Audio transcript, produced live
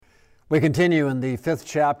We continue in the 5th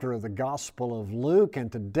chapter of the Gospel of Luke,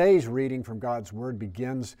 and today's reading from God's Word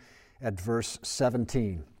begins at verse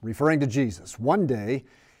 17, referring to Jesus. One day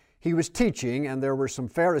he was teaching, and there were some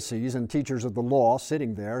Pharisees and teachers of the law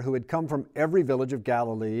sitting there who had come from every village of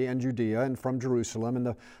Galilee and Judea and from Jerusalem, and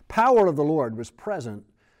the power of the Lord was present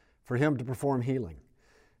for him to perform healing.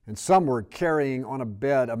 And some were carrying on a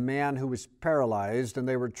bed a man who was paralyzed, and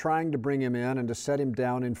they were trying to bring him in and to set him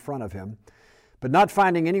down in front of him. But not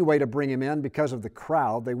finding any way to bring him in because of the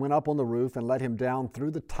crowd, they went up on the roof and let him down through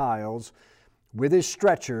the tiles with his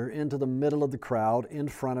stretcher into the middle of the crowd in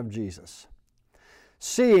front of Jesus.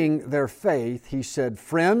 Seeing their faith, he said,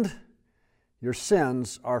 "Friend, your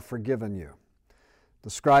sins are forgiven you." The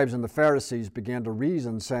scribes and the Pharisees began to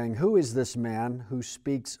reason, saying, "Who is this man who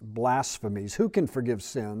speaks blasphemies? Who can forgive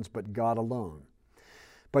sins but God alone?"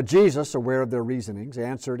 But Jesus, aware of their reasonings,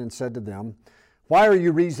 answered and said to them, "Why are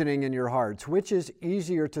you reasoning in your hearts? Which is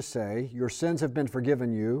easier to say, 'Your sins have been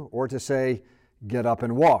forgiven you,' or to say, 'Get up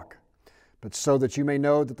and walk'? But so that you may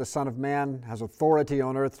know that the Son of Man has authority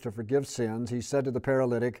on earth to forgive sins, he said to the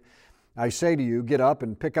paralytic, 'I say to you, get up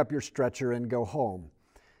and pick up your stretcher and go home.'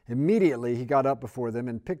 Immediately he got up before them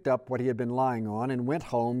and picked up what he had been lying on and went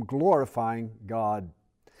home, glorifying God.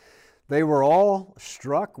 They were all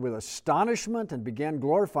struck with astonishment and began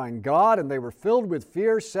glorifying God, and they were filled with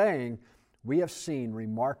fear, saying, 'We have seen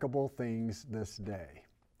remarkable things this day.'"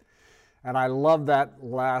 And I love that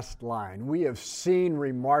last line. We have seen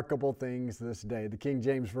remarkable things this day. The King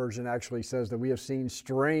James Version actually says that we have seen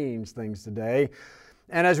strange things today.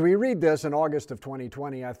 And as we read this in August of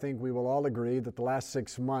 2020, I think we will all agree that the last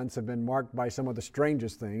 6 months have been marked by some of the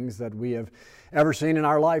strangest things that we have ever seen in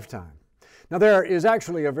our lifetime. Now, there is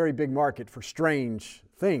actually a very big market for strange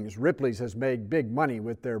things. Ripley's has made big money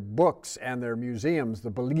with their books and their museums,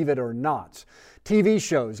 the Believe It or Nots. TV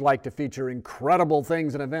shows like to feature incredible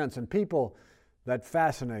things and events and people that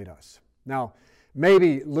fascinate us. Now,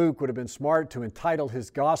 maybe Luke would have been smart to entitle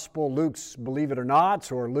his gospel Luke's Believe It or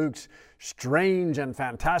Nots or Luke's Strange and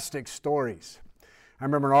Fantastic Stories. I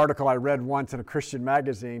remember an article I read once in a Christian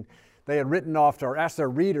magazine. They had written off or asked their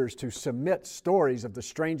readers to submit stories of the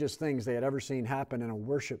strangest things they had ever seen happen in a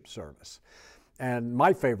worship service. And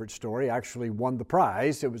my favorite story actually won the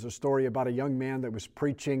prize. It was a story about a young man that was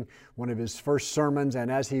preaching one of his first sermons, and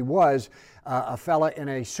as he was, a fella in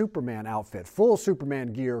a Superman outfit, full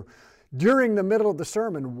Superman gear, during the middle of the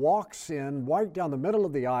sermon walks in right down the middle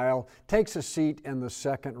of the aisle, takes a seat in the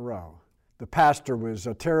second row. The pastor was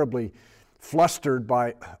terribly flustered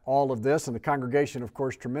by all of this, and the congregation, of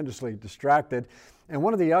course, tremendously distracted. And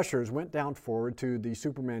one of the ushers went down forward to the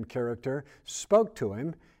Superman character, spoke to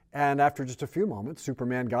him, and after just a few moments,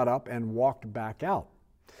 Superman got up and walked back out.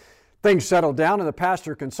 Things settled down, and the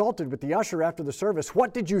pastor consulted with the usher after the service.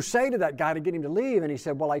 "What did you say to that guy to get him to leave?" And he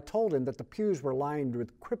said, "Well, I told him that the pews were lined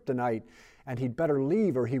with kryptonite, and he'd better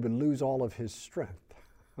leave or he would lose all of his strength."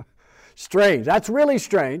 Strange. That's really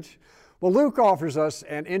strange. Well, Luke offers us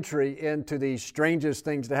an entry into the strangest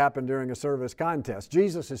things to happen during a service contest.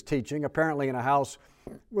 Jesus is teaching, apparently in a house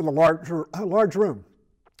with a large room.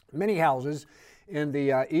 Many houses in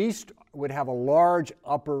the east would have a large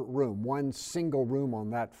upper room, one single room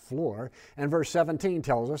on that floor. And verse 17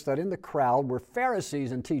 tells us that in the crowd were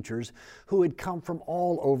Pharisees and teachers who had come from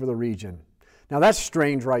all over the region. Now that's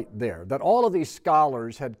strange right there, that all of these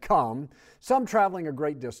scholars had come, some traveling a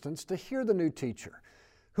great distance, to hear the new teacher,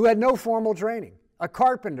 who had no formal training, a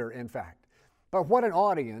carpenter in fact. But what an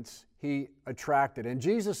audience he attracted. And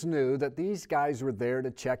Jesus knew that these guys were there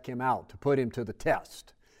to check him out, to put him to the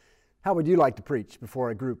test. How would you like to preach before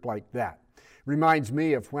a group like that? Reminds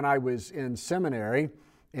me of when I was in seminary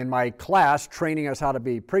in my class training us how to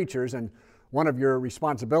be preachers, and one of your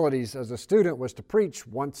responsibilities as a student was to preach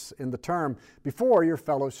once in the term before your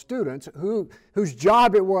fellow students whose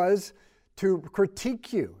job it was to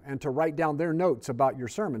critique you and to write down their notes about your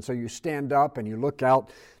sermon. So you stand up and you look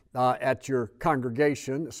out at your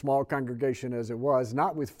congregation, a small congregation as it was,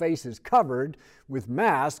 not with faces covered with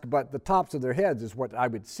masks, but the tops of their heads is what I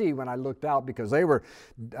would see when I looked out, because they were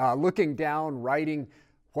looking down, writing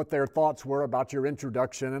what their thoughts were about your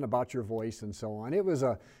introduction and about your voice and so on. It was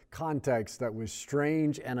a context that was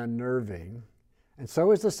strange and unnerving, and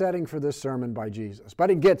so is the setting for this sermon by Jesus.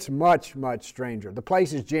 But it gets much, much stranger. The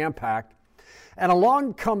place is jam-packed, and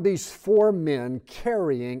along come these 4 men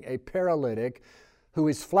carrying a paralytic who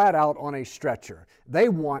is flat out on a stretcher. They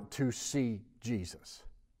want to see Jesus.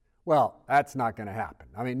 Well, that's not going to happen.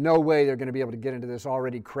 I mean, no way they're going to be able to get into this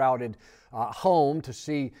already crowded home to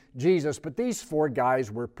see Jesus. But these 4 guys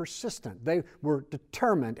were persistent. They were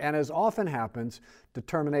determined. And as often happens,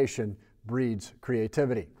 determination breeds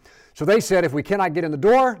creativity. So they said, if we cannot get in the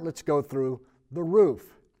door, let's go through the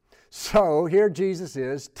roof. So here Jesus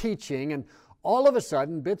is teaching, and all of a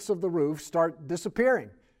sudden, bits of the roof start disappearing.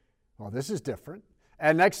 Well, this is different.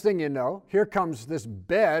 And next thing you know, here comes this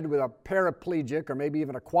bed with a paraplegic or maybe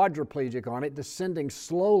even a quadriplegic on it descending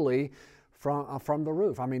slowly from the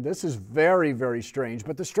roof. I mean, this is very, very strange,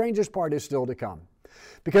 but the strangest part is still to come.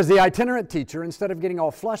 Because the itinerant teacher, instead of getting all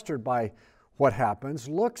flustered by what happens,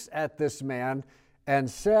 looks at this man and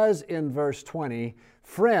says in verse 20,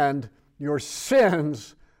 "Friend, your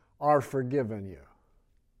sins are forgiven you."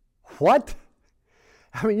 What?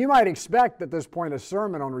 I mean, you might expect at this point a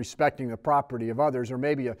sermon on respecting the property of others or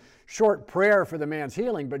maybe a short prayer for the man's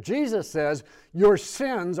healing, but Jesus says, your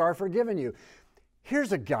sins are forgiven you.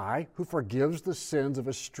 Here's a guy who forgives the sins of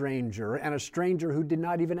a stranger, and a stranger who did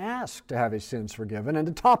not even ask to have his sins forgiven. And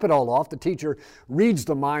to top it all off, the teacher reads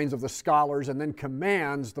the minds of the scholars and then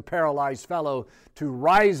commands the paralyzed fellow to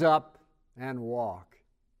rise up and walk.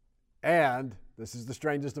 And, this is the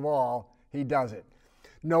strangest of all, he does it.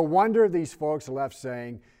 No wonder these folks left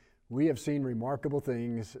saying, we have seen remarkable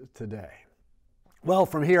things today. Well,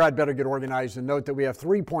 from here I'd better get organized and note that we have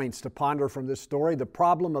 3 points to ponder from this story: the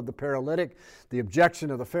problem of the paralytic, the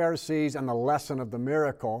objection of the Pharisees, and the lesson of the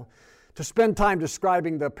miracle. To spend time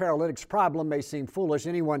describing the paralytic's problem may seem foolish.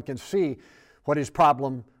 Anyone can see what his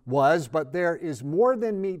problem was, but there is more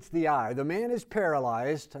than meets the eye. The man is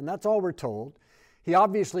paralyzed, and that's all we're told. He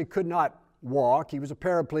obviously could not walk. He was a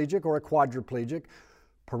paraplegic or a quadriplegic.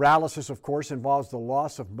 Paralysis, of course, involves the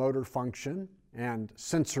loss of motor function and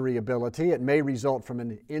sensory ability. It may result from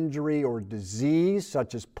an injury or disease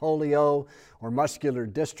such as polio or muscular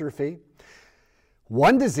dystrophy.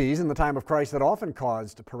 One disease in the time of Christ that often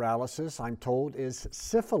caused paralysis, I'm told, is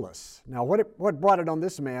syphilis. Now, what brought it on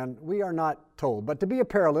this man, we are not told. But to be a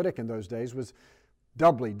paralytic in those days was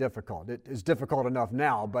doubly difficult. It is difficult enough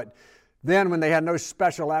now, but then when they had no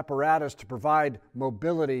special apparatus to provide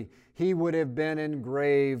mobility, he would have been in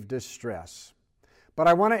grave distress. But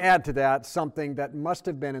I want to add to that something that must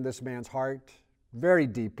have been in this man's heart very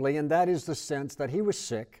deeply, and that is the sense that he was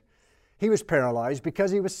sick, he was paralyzed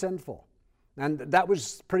because he was sinful. And that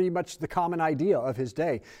was pretty much the common idea of his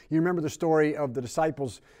day. You remember the story of the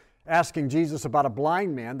disciples asking Jesus about a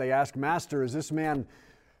blind man. They asked, "Master, is this man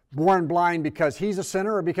born blind because he's a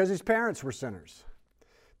sinner or because his parents were sinners?"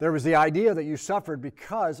 There was the idea that you suffered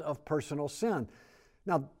because of personal sin.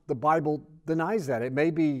 Now, the Bible denies that. It may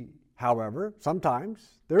be, however,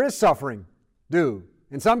 sometimes there is suffering due,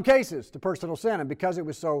 in some cases, to personal sin. And because it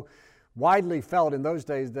was so widely felt in those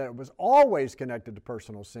days that it was always connected to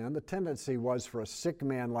personal sin, the tendency was for a sick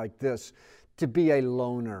man like this to be a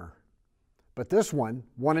loner. But this one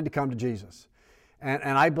wanted to come to Jesus.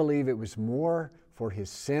 And I believe it was more for his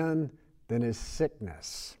sin than his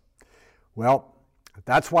sickness. Well,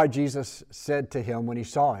 that's why Jesus said to him when he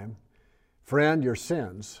saw him, "Friend, your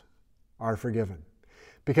sins are forgiven."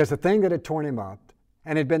 Because the thing that had torn him up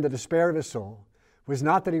and had been the despair of his soul was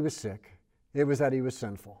not that he was sick, it was that he was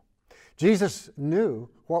sinful. Jesus knew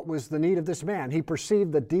what was the need of this man. He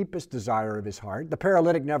perceived the deepest desire of his heart. The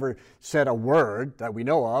paralytic never said a word that we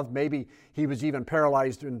know of. Maybe he was even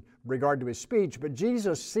paralyzed in regard to his speech, but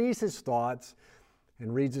Jesus sees his thoughts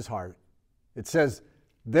and reads his heart. It says,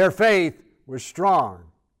 their faith was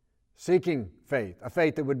strong, seeking faith, a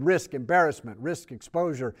faith that would risk embarrassment, risk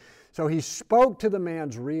exposure. So he spoke to the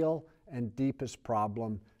man's real and deepest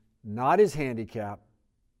problem, not his handicap,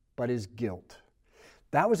 but his guilt.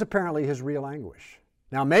 That was apparently his real anguish.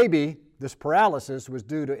 Now maybe this paralysis was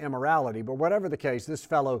due to immorality, but whatever the case, this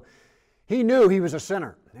fellow, he knew he was a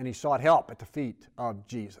sinner, and he sought help at the feet of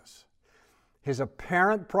Jesus. His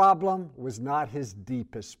apparent problem was not his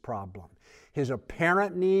deepest problem. His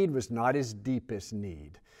apparent need was not his deepest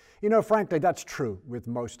need. You know, frankly, that's true with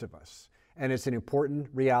most of us, and it's an important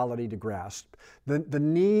reality to grasp. The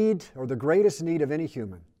need, or the greatest need of any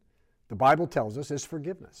human, the Bible tells us, is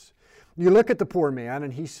forgiveness. You look at the poor man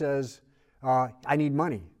and he says, I need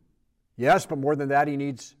money. Yes, but more than that, he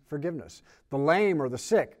needs forgiveness. The lame or the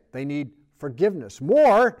sick, they need forgiveness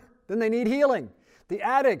more than they need healing. The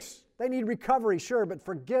addicts, they need recovery, sure, but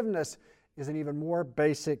forgiveness is an even more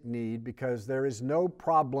basic need, because there is no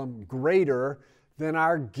problem greater than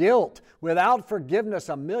our guilt. Without forgiveness,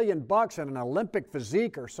 $1 million and an Olympic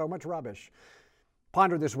physique are so much rubbish.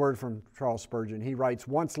 Ponder this word from Charles Spurgeon. He writes,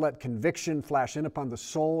 "Once let conviction flash in upon the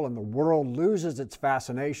soul, and the world loses its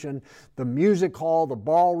fascination. The music hall, the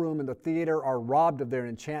ballroom, and the theater are robbed of their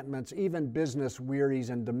enchantments. Even business wearies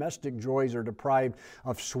and domestic joys are deprived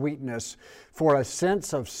of sweetness. For a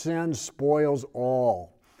sense of sin spoils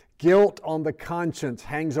all. Guilt on the conscience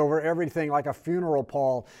hangs over everything like a funeral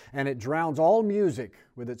pall, and it drowns all music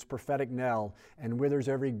with its prophetic knell and withers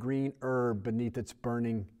every green herb beneath its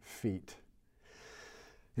burning feet.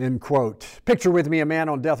 End quote. Picture with me a man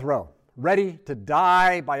on death row, ready to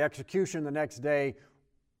die by execution the next day.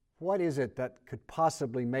 What is it that could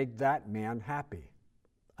possibly make that man happy?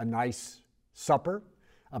 A nice supper?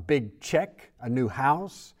 A big check? A new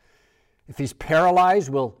house? If he's paralyzed,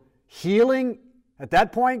 will healing at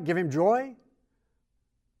that point give him joy?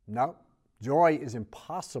 No. Joy is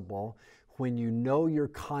impossible when you know your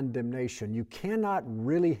condemnation. You cannot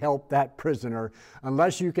really help that prisoner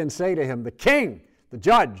unless you can say to him, the king, the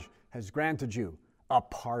judge, has granted you a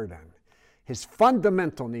pardon. His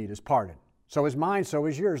fundamental need is pardon. So is mine, so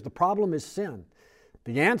is yours. The problem is sin.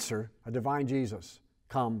 The answer, a divine Jesus,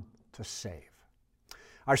 come to save.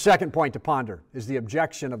 Our second point to ponder is the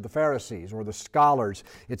objection of the Pharisees or the scholars.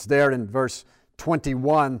 It's there in verse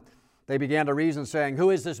 21. They began to reason, saying, who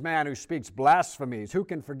is this man who speaks blasphemies? Who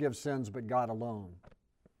can forgive sins but God alone?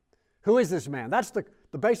 Who is this man? That's the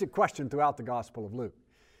basic question throughout the Gospel of Luke.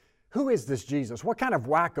 Who is this Jesus? What kind of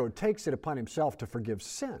wacko takes it upon himself to forgive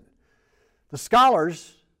sin? The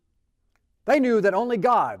scholars, they knew that only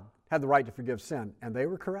God had the right to forgive sin, and they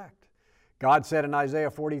were correct. God said in Isaiah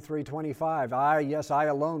 43:25, I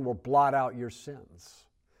alone will blot out your sins.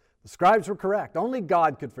 The scribes were correct. Only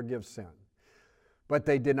God could forgive sin. But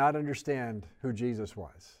they did not understand who Jesus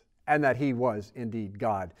was and that he was indeed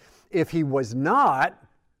God. If he was not,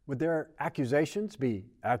 would their accusations be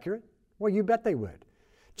accurate? Well, you bet they would.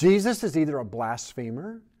 Jesus is either a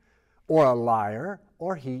blasphemer or a liar,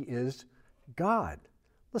 or he is God.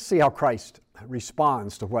 Let's see how Christ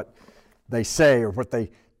responds to what they say or what they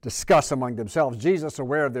discuss among themselves. Jesus,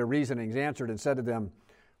 aware of their reasonings, answered and said to them,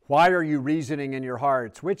 why are you reasoning in your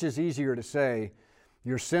hearts? Which is easier to say,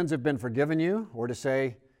 your sins have been forgiven you, or to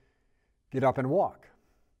say, get up and walk?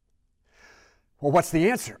 Well, what's the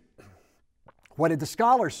answer? What did the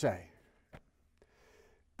scholars say?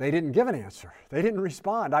 They didn't give an answer. They didn't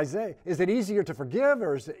respond. Isaiah, is it easier to forgive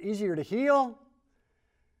or is it easier to heal?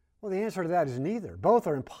 Well, the answer to that is neither. Both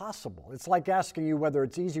are impossible. It's like asking you whether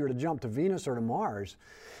it's easier to jump to Venus or to Mars.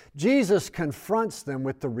 Jesus confronts them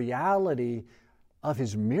with the reality of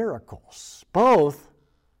his miracles. Both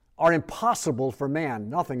are impossible for man.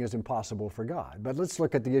 Nothing is impossible for God. But let's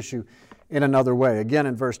look at the issue in another way. Again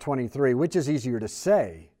in verse 23, which is easier to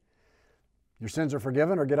say, your sins are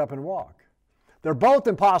forgiven, or get up and walk? They're both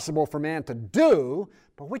impossible for man to do,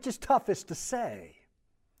 but which is toughest to say?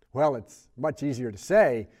 Well, it's much easier to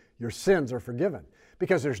say your sins are forgiven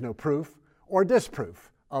because there's no proof or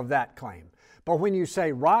disproof of that claim. But when you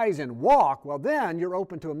say rise and walk, well then you're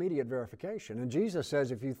open to immediate verification. And Jesus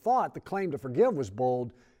says if you thought the claim to forgive was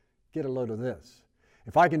bold, get a load of this.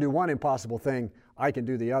 If I can do one impossible thing, I can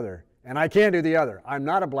do the other. And I can do the other. I'm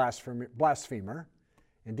not a blasphemer.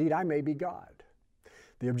 Indeed, I may be God.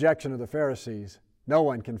 The objection of the Pharisees, no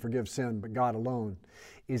one can forgive sin but God alone,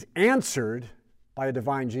 is answered by a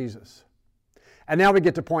divine Jesus. And now we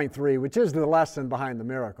get to point 3, which is the lesson behind the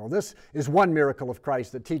miracle. This is one miracle of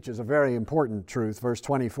Christ that teaches a very important truth. Verse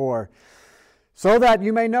 24, so that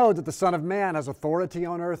you may know that the Son of Man has authority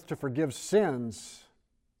on earth to forgive sins.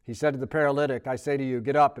 He said to the paralytic, I say to you,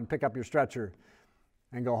 get up and pick up your stretcher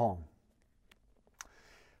and go home.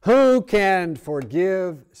 Who can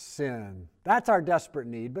forgive sin? That's our desperate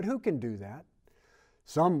need, but who can do that?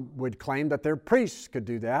 Some would claim that their priests could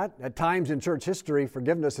do that. At times in church history,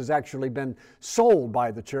 forgiveness has actually been sold by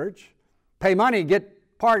the church. Pay money,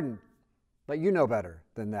 get pardoned. But you know better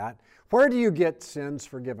than that. Where do you get sins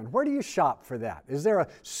forgiven? Where do you shop for that? Is there a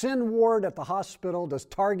sin ward at the hospital? Does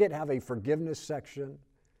Target have a forgiveness section?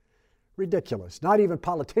 Ridiculous. Not even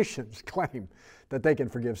politicians claim that they can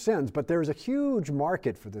forgive sins, but there's a huge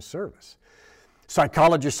market for this service.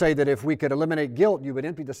 Psychologists say that if we could eliminate guilt, you would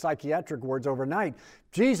empty the psychiatric wards overnight.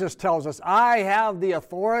 Jesus tells us, I have the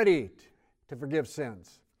authority to forgive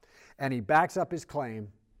sins. And he backs up his claim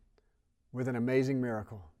with an amazing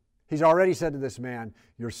miracle. He's already said to this man,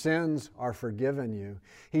 your sins are forgiven you.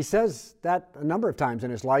 He says that a number of times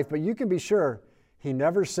in his life, but you can be sure he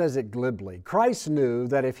never says it glibly. Christ knew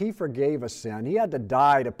that if he forgave a sin, he had to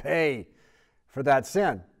die to pay for that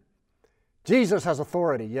sin. Jesus has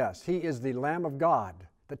authority, yes. He is the Lamb of God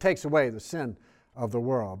that takes away the sin of the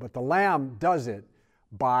world. But the Lamb does it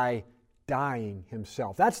by dying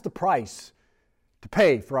himself. That's the price to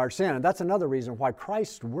pay for our sin. And that's another reason why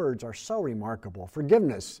Christ's words are so remarkable.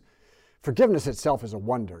 Forgiveness itself is a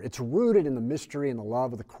wonder. It's rooted in the mystery and the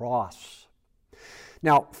love of the cross.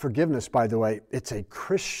 Now, forgiveness, by the way, it's a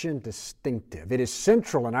Christian distinctive. It is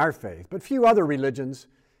central in our faith, but few other religions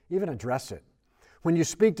even address it. When you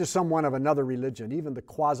speak to someone of another religion, even the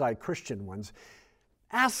quasi-Christian ones,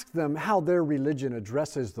 ask them how their religion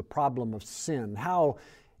addresses the problem of sin. How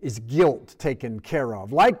is guilt taken care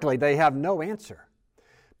of? Likely they have no answer.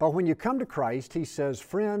 But when you come to Christ, He says,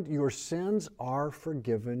 friend, your sins are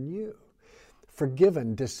forgiven you.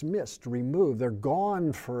 Forgiven, dismissed, removed. They're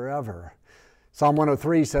gone forever. Psalm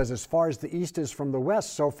 103 says, as far as the east is from the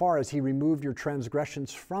west, so far as He removed your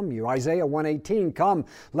transgressions from you. Isaiah 118, come,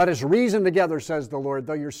 let us reason together, says the Lord.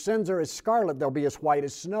 Though your sins are as scarlet, they'll be as white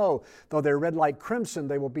as snow. Though they're red like crimson,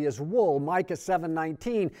 they will be as wool. Micah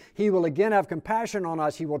 7:19, He will again have compassion on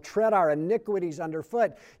us. He will tread our iniquities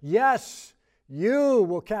underfoot. Yes, you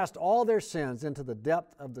will cast all their sins into the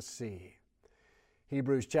depth of the sea.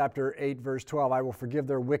 Hebrews chapter 8, verse 12, I will forgive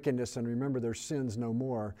their wickedness and remember their sins no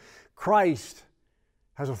more. Christ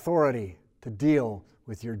has authority to deal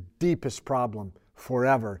with your deepest problem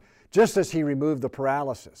forever. Just as He removed the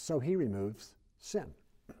paralysis, so He removes sin.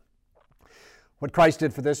 What Christ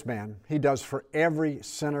did for this man, He does for every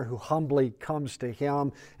sinner who humbly comes to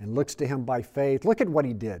Him and looks to Him by faith. Look at what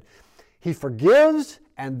He did. He forgives,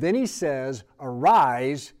 and then He says,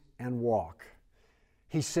 arise and walk.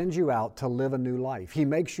 He sends you out to live a new life. He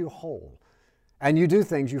makes you whole. And you do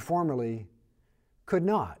things you formerly could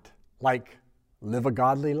not, like live a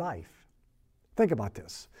godly life. Think about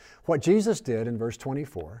this. What Jesus did in verse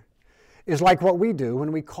 24 is like what we do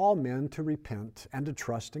when we call men to repent and to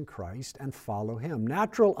trust in Christ and follow Him.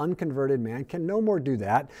 Natural, unconverted man can no more do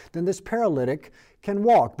that than this paralytic can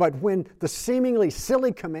walk. But when the seemingly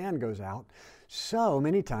silly command goes out, so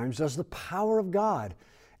many times does the power of God.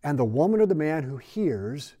 And the woman or the man who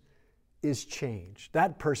hears is changed.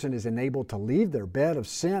 That person is enabled to leave their bed of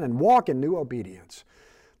sin and walk in new obedience.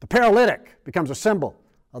 The paralytic becomes a symbol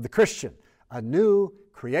of the Christian, a new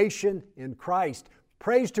creation in Christ.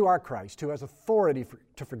 Praise to our Christ who has authority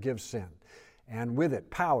to forgive sin, and with it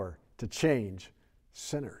power to change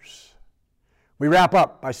sinners. We wrap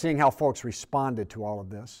up by seeing how folks responded to all of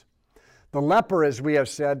this. The leper, as we have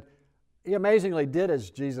said, he amazingly did as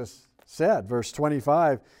Jesus said. Verse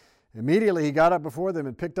 25, immediately he got up before them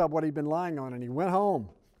and picked up what he'd been lying on, and he went home,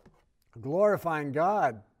 glorifying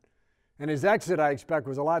God. And his exit, I expect,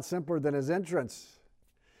 was a lot simpler than his entrance.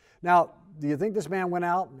 Now, do you think this man went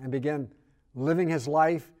out and began living his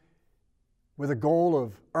life with a goal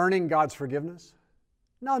of earning God's forgiveness?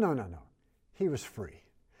 No. He was free.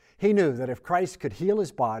 He knew that if Christ could heal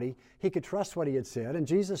his body, he could trust what He had said. And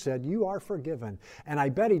Jesus said, you are forgiven. And I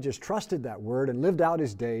bet he just trusted that word and lived out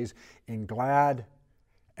his days in glad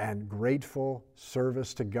and grateful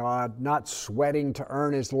service to God, not sweating to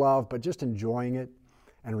earn His love, but just enjoying it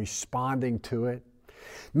and responding to it.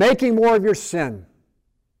 Making more of your sin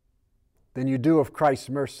than you do of Christ's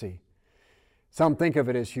mercy. Some think of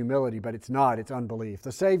it as humility, but it's not. It's unbelief.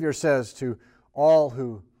 The Savior says to all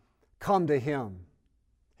who come to Him,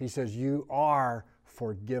 He says, you are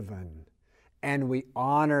forgiven. And we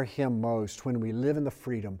honor Him most when we live in the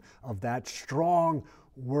freedom of that strong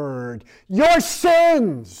word. Your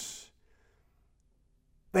sins,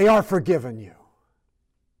 they are forgiven you.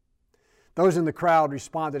 Those in the crowd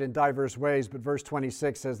responded in diverse ways, but verse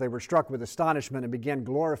 26 says they were struck with astonishment and began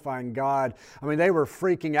glorifying God. I mean, they were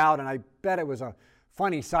freaking out, and I bet it was a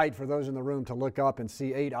funny sight for those in the room to look up and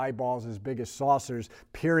see 8 eyeballs as big as saucers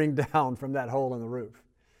peering down from that hole in the roof.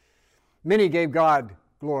 Many gave God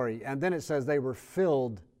glory, and then it says they were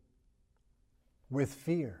filled with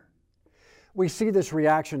fear. We see this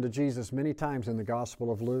reaction to Jesus many times in the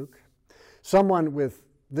Gospel of Luke. Someone with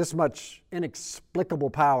this much inexplicable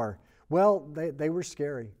power, well, they were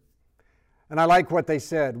scary. And I like what they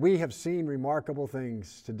said. We have seen remarkable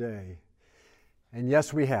things today. And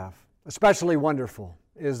yes, we have. Especially wonderful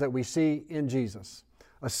is that we see in Jesus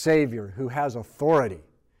a Savior who has authority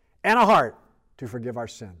and a heart to forgive our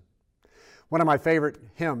sin. One of my favorite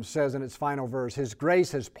hymns says in its final verse, His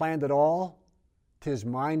grace has planned it all, 'tis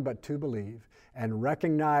mine but to believe, and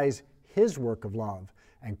recognize His work of love,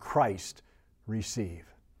 and Christ receive.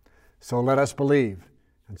 So let us believe,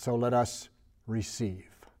 and so let us receive.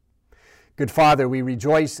 Good Father, we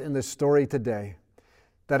rejoice in this story today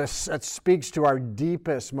that it speaks to our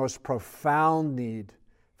deepest, most profound need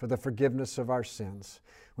for the forgiveness of our sins.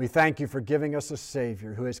 We thank You for giving us a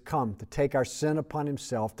Savior who has come to take our sin upon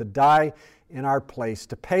Himself, to die in our place,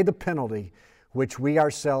 to pay the penalty which we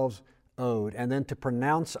ourselves owed, and then to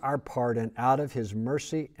pronounce our pardon out of His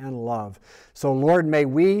mercy and love. So, Lord, may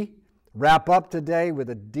we wrap up today with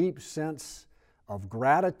a deep sense of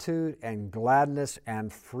gratitude and gladness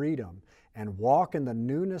and freedom, and walk in the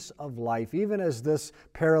newness of life, even as this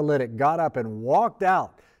paralytic got up and walked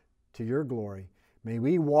out to Your glory. May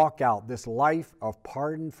we walk out this life of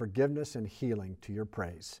pardon, forgiveness, and healing to your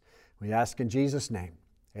praise. We ask in Jesus' name,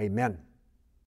 amen.